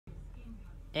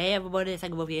Hey everybody, it's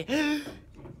Agabov here.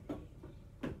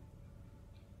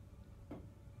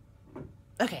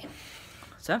 Okay,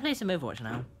 so I'm playing some Overwatch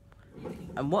now.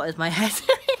 And what is my head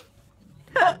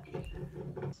doing?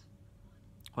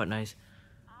 What noise?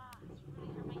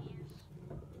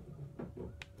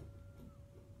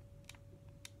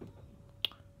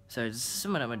 So there's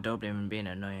someone at my door and being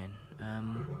annoying.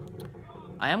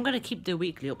 I am gonna keep the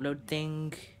weekly upload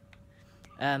thing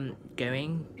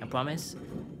going, I promise.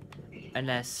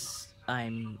 Unless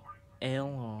I'm ill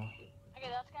or... Okay,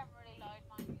 that's getting really loud,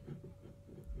 man.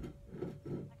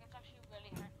 Like, it's actually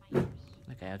really hurting my ears.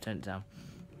 Okay, I'll turn it down.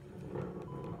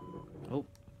 Oh,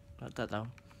 not that down.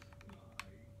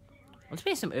 Let's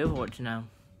play some Overwatch now.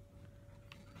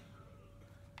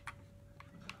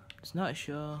 It's not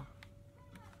sure,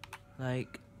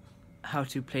 like, how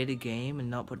to play the game and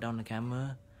not put down the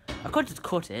camera. I could just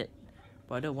cut it,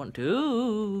 but I don't want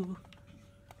to.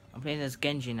 I'm playing as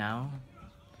Genji now,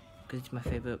 because it's my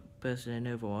favourite person in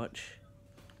Overwatch.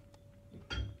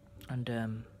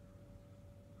 And,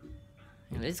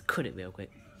 let's cut it real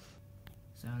quick.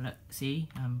 So, look, see,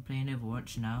 I'm playing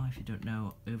Overwatch now, if you don't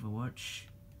know Overwatch.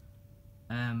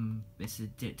 It's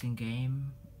an addicting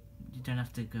game. You don't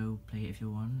have to go play it if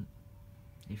you want,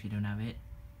 if you don't have it,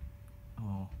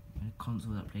 or a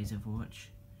console that plays Overwatch.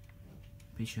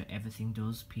 Pretty sure everything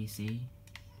does, PC.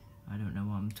 I don't know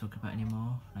what I'm talking about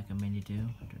anymore, like I mainly do.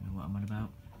 I don't know what I'm on about.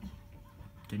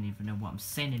 Don't even know what I'm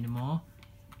saying anymore.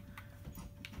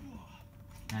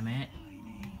 Damn it.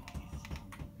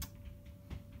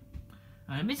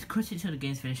 Alright, let me just cut it till the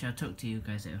game's finished. I'll talk to you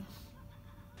guys later.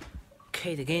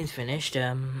 Okay, the game's finished.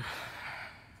 It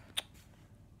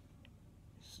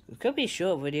could be a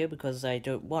short video because I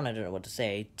don't know what to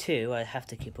say. 2, I have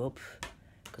to keep up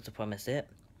because I promised it.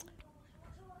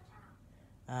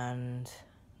 And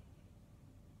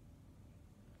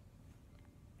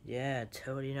yeah,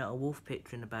 totally not a wolf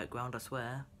picture in the background, I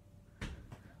swear.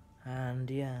 And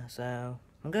yeah, so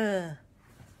I'm gonna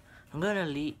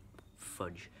leave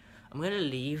I'm gonna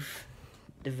leave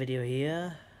the video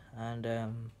here, and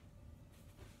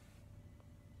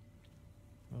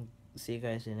see you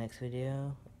guys in the next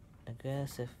video. I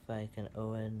guess if I can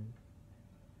own.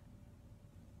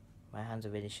 My hands are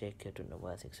really shaky, I don't know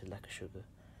why, I think it's a lack of sugar.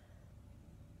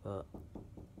 But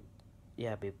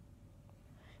yeah,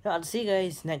 I'll see you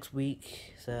guys next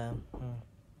week. So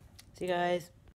see you guys.